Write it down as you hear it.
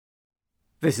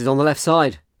This is On the Left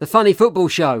Side, the funny football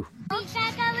show. Pumps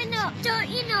are going up, don't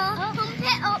you know? Pump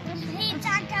it up, heats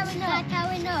are going up.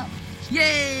 Going up.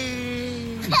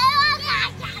 Yay!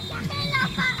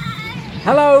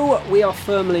 Hello, we are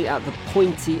firmly at the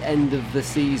pointy end of the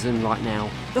season right now.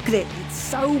 Look at it, it's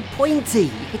so pointy.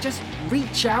 You could just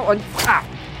reach out and... fuck,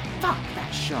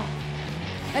 that's sharp.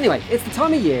 Anyway, it's the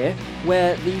time of year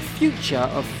where the future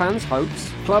of fans'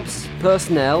 hopes, clubs,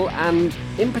 personnel, and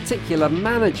in particular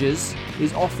managers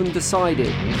is often decided.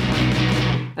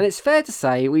 And it's fair to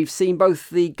say we've seen both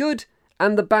the good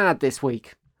and the bad this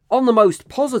week. On the most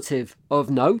positive of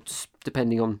notes,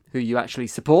 depending on who you actually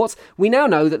support, we now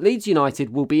know that Leeds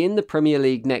United will be in the Premier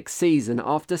League next season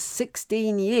after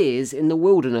 16 years in the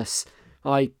wilderness.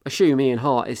 I assume Ian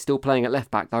Hart is still playing at left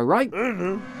back though, right?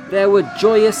 There were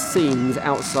joyous scenes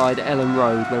outside Ellen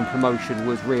Road when promotion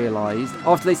was realised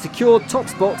after they secured top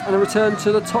spot and a return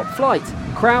to the top flight.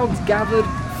 Crowds gathered,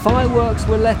 fireworks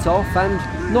were let off,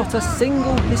 and not a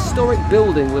single historic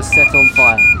building was set on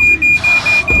fire.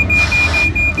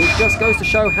 Which just goes to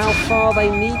show how far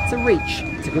they need to reach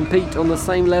to compete on the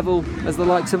same level as the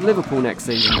likes of Liverpool next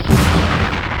season.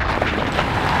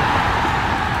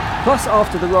 Plus,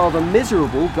 after the rather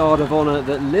miserable Guard of Honour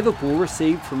that Liverpool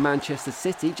received from Manchester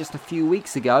City just a few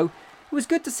weeks ago, it was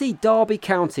good to see Derby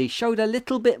County showed a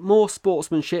little bit more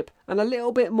sportsmanship and a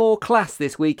little bit more class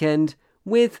this weekend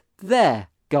with their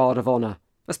Guard of Honour,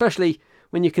 especially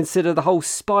when you consider the whole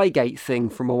Spygate thing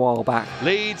from a while back.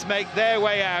 Leeds make their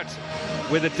way out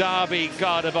with a Derby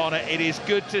Guard of Honour. It is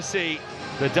good to see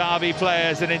the Derby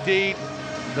players and indeed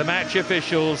the match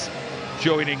officials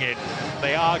joining in.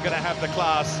 They are going to have the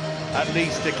class at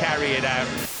least to carry it out.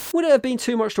 Would it have been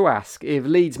too much to ask if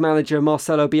Leeds manager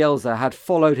Marcelo Bielsa had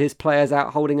followed his players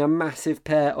out holding a massive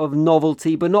pair of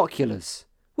novelty binoculars?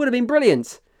 Would have been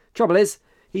brilliant. Trouble is,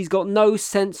 he's got no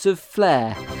sense of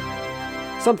flair.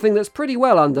 Something that's pretty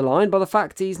well underlined by the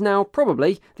fact he's now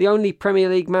probably the only Premier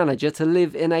League manager to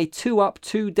live in a 2-up,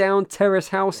 2-down terrace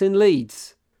house in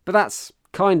Leeds. But that's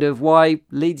kind of why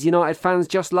Leeds United fans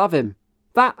just love him.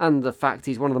 That and the fact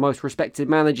he's one of the most respected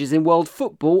managers in world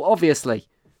football, obviously.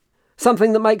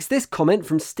 Something that makes this comment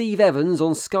from Steve Evans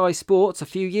on Sky Sports a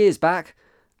few years back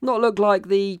not look like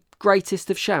the greatest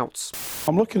of shouts.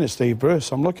 I'm looking at Steve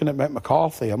Bruce, I'm looking at Mick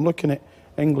McCarthy, I'm looking at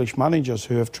English managers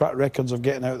who have track records of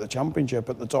getting out of the Championship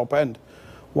at the top end.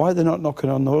 Why are they not knocking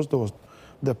on those doors?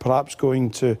 They're perhaps going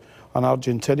to an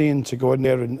Argentinian to go in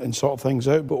there and sort things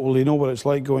out, but will they know what it's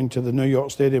like going to the New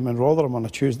York Stadium in Rotherham on a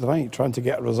Tuesday night trying to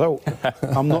get a result?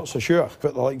 I'm not so sure.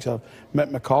 But the likes of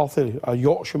Mick McCarthy, a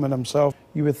Yorkshireman himself,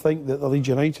 you would think that the Leeds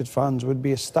United fans would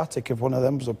be ecstatic if one of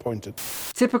them was appointed.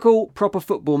 Typical proper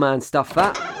football man stuff,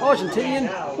 that. Argentinian?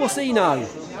 What's he know?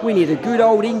 We need a good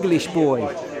old English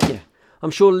boy. Yeah,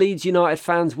 I'm sure Leeds United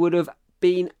fans would have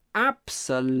been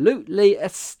absolutely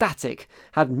ecstatic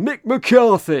had Mick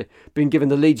McCarthy been given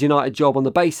the Leeds United job on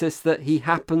the basis that he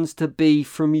happens to be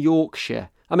from Yorkshire.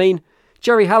 I mean,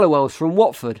 Jerry Halliwell's from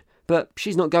Watford, but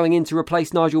she's not going in to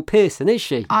replace Nigel Pearson, is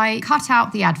she? I cut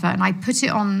out the advert and I put it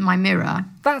on my mirror.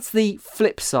 That's the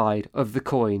flip side of the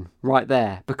coin right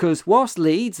there, because whilst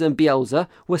Leeds and Bielsa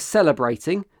were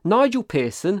celebrating, Nigel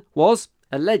Pearson was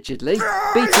allegedly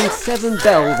beating 7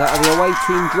 bells out of the away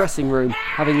team dressing room,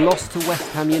 having lost to West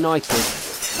Ham United.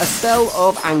 A spell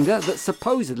of anger that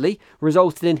supposedly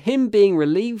resulted in him being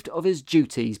relieved of his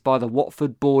duties by the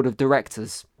Watford Board of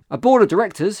Directors. A board of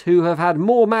directors who have had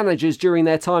more managers during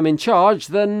their time in charge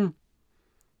than,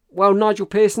 well, Nigel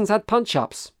Pearson's had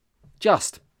punch-ups.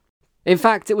 Just. In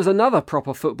fact, it was another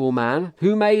proper football man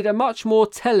who made a much more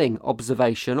telling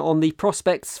observation on the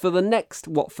prospects for the next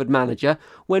Watford manager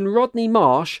when Rodney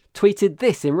Marsh tweeted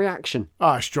this in reaction.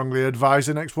 I strongly advise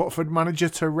the next Watford manager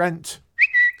to rent.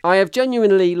 I have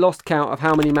genuinely lost count of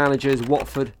how many managers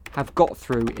Watford have got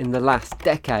through in the last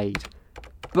decade.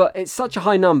 But it's such a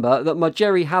high number that my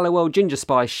Jerry Halliwell Ginger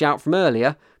Spice shout from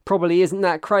earlier probably isn't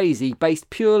that crazy, based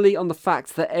purely on the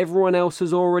fact that everyone else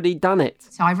has already done it.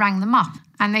 So I rang them up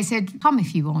and they said, come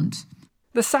if you want.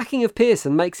 The sacking of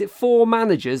Pearson makes it 4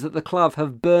 managers that the club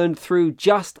have burned through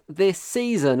just this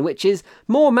season, which is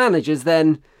more managers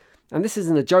than, and this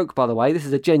isn't a joke by the way, this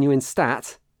is a genuine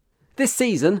stat, this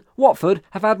season Watford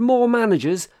have had more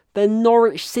managers than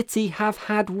Norwich City have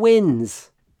had wins.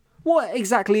 What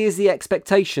exactly is the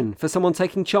expectation for someone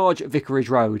taking charge at Vicarage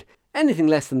Road? Anything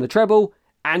less than the treble,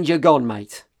 and you're gone,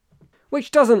 mate.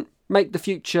 Which doesn't make the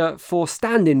future for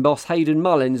stand-in boss Hayden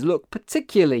Mullins look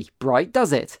particularly bright,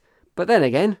 does it? But then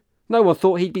again, no one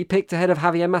thought he'd be picked ahead of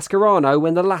Javier Mascherano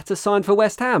when the latter signed for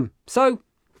West Ham. So,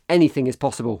 anything is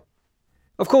possible.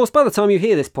 Of course, by the time you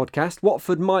hear this podcast,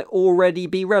 Watford might already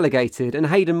be relegated, and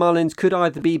Hayden Mullins could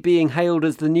either be being hailed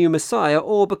as the new Messiah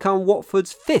or become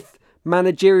Watford's 5th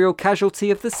managerial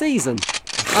casualty of the season.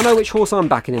 I know which horse I'm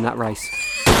backing in that race.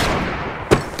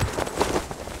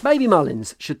 Baby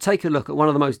Mullins should take a look at one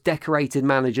of the most decorated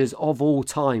managers of all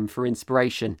time for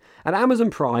inspiration, and Amazon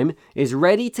Prime is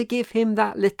ready to give him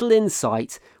that little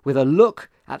insight with a look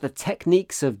at the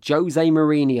techniques of Jose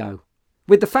Mourinho.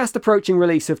 With the fast approaching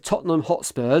release of Tottenham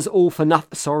Hotspur's All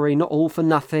for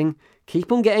Nothing, keep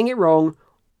on getting it wrong,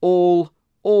 All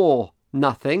or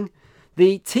Nothing,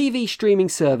 the TV streaming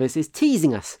service is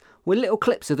teasing us with little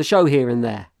clips of the show here and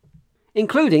there,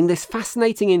 including this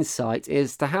fascinating insight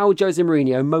as to how Jose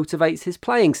Mourinho motivates his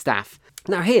playing staff.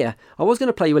 Now here, I was going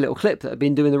to play you a little clip that had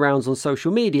been doing the rounds on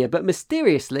social media, but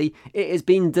mysteriously it has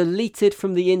been deleted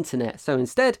from the internet. So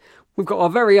instead, we've got our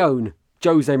very own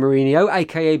Jose Mourinho,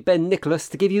 aka Ben Nicholas,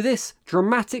 to give you this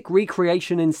dramatic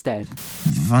recreation instead.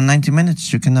 For 90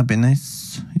 minutes, you cannot be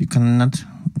nice. You cannot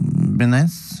be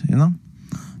nice, you know?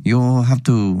 You have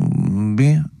to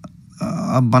be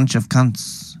a bunch of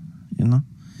cunts, you know?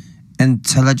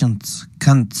 Intelligent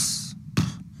cunts.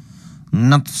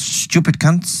 Not stupid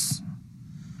cunts.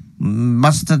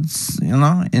 Bastards, you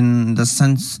know, in the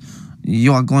sense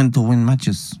you are going to win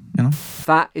matches, you know?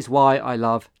 That is why I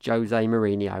love Jose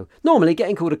Mourinho. Normally,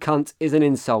 getting called a cunt is an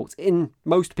insult in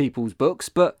most people's books,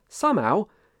 but somehow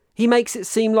he makes it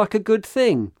seem like a good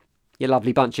thing. You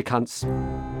lovely bunch of cunts.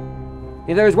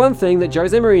 If there is one thing that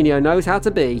Jose Mourinho knows how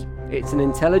to be, it's an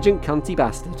intelligent cunty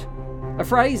bastard. A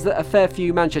phrase that a fair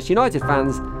few Manchester United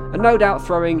fans are no doubt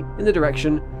throwing in the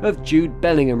direction of Jude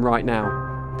Bellingham right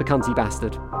now, the cunty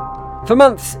bastard. For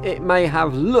months, it may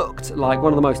have looked like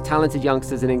one of the most talented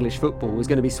youngsters in English football was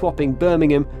going to be swapping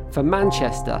Birmingham for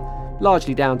Manchester,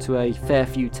 largely down to a fair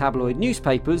few tabloid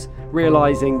newspapers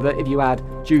realising that if you add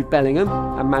Jude Bellingham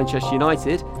and Manchester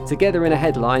United together in a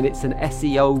headline, it's an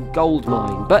SEO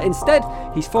goldmine. But instead,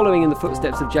 he's following in the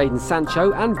footsteps of Jadon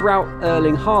Sancho and Braut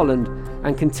Erling Haaland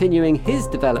and continuing his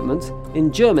development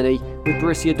in Germany with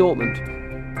Borussia Dortmund.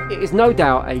 It is no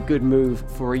doubt a good move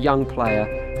for a young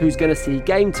player who's going to see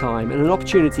game time and an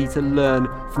opportunity to learn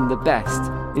from the best,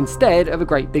 instead of a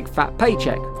great big fat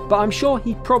paycheck. But I'm sure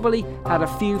he probably had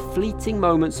a few fleeting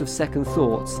moments of second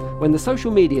thoughts when the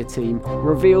social media team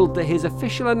revealed that his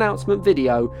official announcement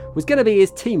video was going to be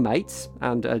his teammates,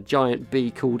 and a giant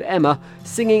bee called Emma,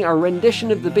 singing a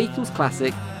rendition of the Beatles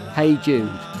classic, Hey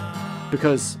Jude.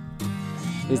 Because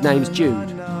his name's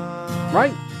Jude,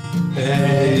 right?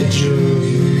 Hey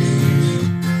Jude.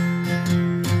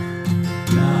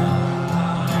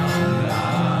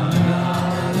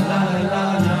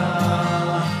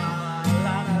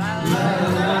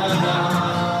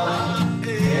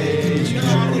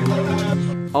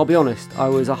 I'll be honest, I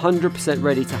was 100%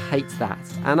 ready to hate that,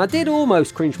 and I did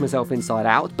almost cringe myself inside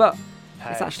out, but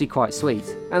it's actually quite sweet.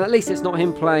 And at least it's not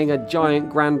him playing a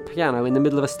giant grand piano in the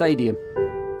middle of a stadium.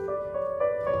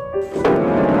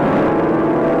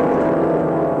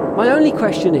 My only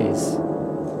question is,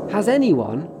 has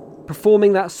anyone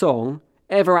performing that song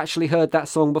ever actually heard that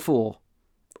song before?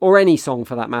 Or any song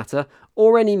for that matter,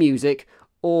 or any music,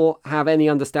 or have any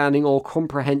understanding or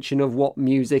comprehension of what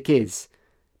music is?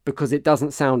 Because it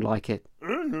doesn't sound like it.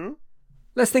 Mm-hmm.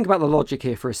 Let's think about the logic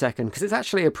here for a second, because it's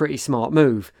actually a pretty smart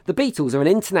move. The Beatles are an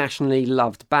internationally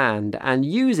loved band, and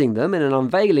using them in an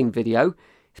unveiling video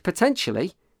is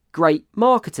potentially great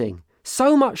marketing.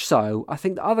 So much so, I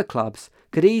think that other clubs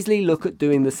could easily look at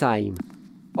doing the same.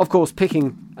 Of course,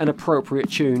 picking an appropriate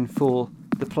tune for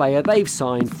the player they've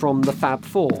signed from the Fab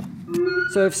Four.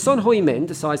 So if Son Heung-min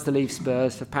decides to leave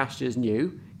Spurs for pastures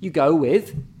new, you go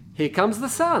with Here Comes the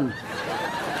Sun.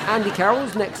 Andy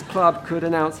Carroll's next club could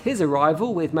announce his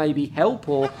arrival with maybe Help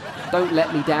or Don't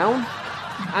Let Me Down.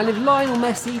 And if Lionel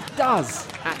Messi does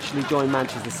actually join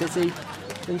Manchester City,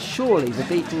 then surely the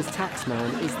Beatles'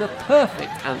 Taxman is the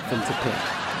perfect anthem to pick.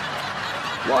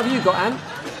 What have you got, Ant?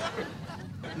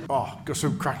 Oh, got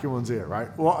some cracking ones here,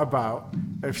 right? What about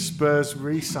if Spurs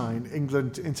re-sign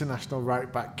England international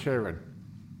right-back Kieran?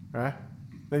 Right?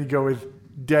 Then you go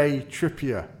with Day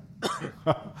Trippier.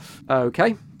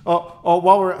 Okay. Or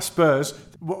while we're at Spurs,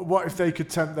 what if they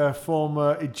could tempt their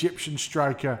former Egyptian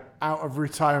striker out of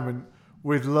retirement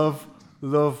with Love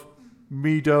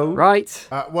Mido? Right.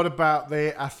 What about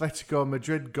the Atletico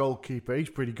Madrid goalkeeper? He's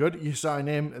pretty good. You sign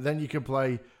him, and then you can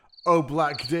play O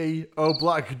Black D, O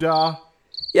Black Da.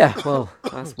 Yeah, well,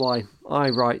 that's why I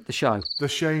write the show. The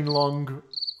Shane Long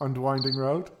Unwinding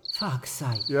Road. Fuck's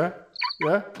sake. Yeah?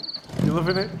 Yeah? You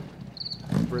loving it?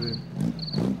 Brilliant.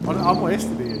 I'm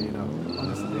wasted here, you know.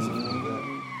 Honestly, this is really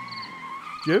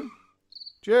good.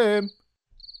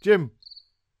 Jim?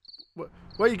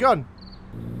 Where you gone?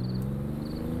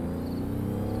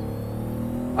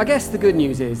 I guess the good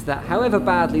news is that however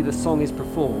badly the song is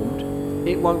performed,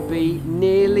 it won't be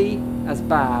nearly as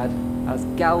bad as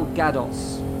Gal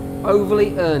Gadot's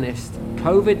overly earnest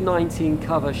COVID-19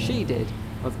 cover she did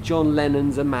of John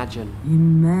Lennon's Imagine.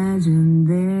 Imagine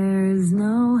there's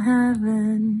no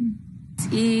heaven. It's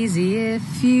easy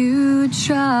if you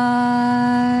try.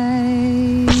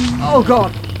 Oh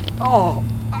God! Oh,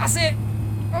 that's it!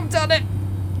 I've done it!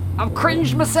 I've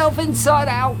cringed myself inside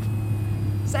out!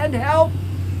 Send help!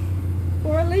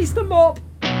 Or at least a mop!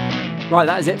 Right,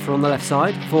 that is it for On the Left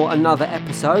Side for another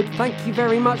episode. Thank you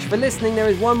very much for listening. There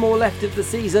is one more left of the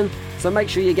season, so make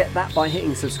sure you get that by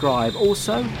hitting subscribe.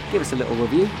 Also, give us a little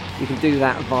review. You can do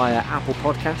that via Apple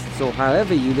Podcasts or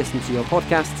however you listen to your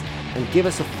podcasts, and give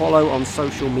us a follow on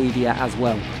social media as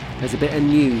well. There's a bit of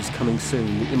news coming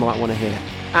soon that you might want to hear.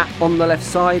 @On the Left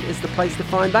Side is the place to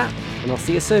find that, and I'll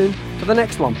see you soon for the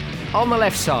next one. On the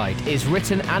Left Side is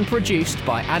written and produced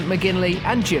by Ant McGinley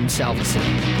and Jim Salverson.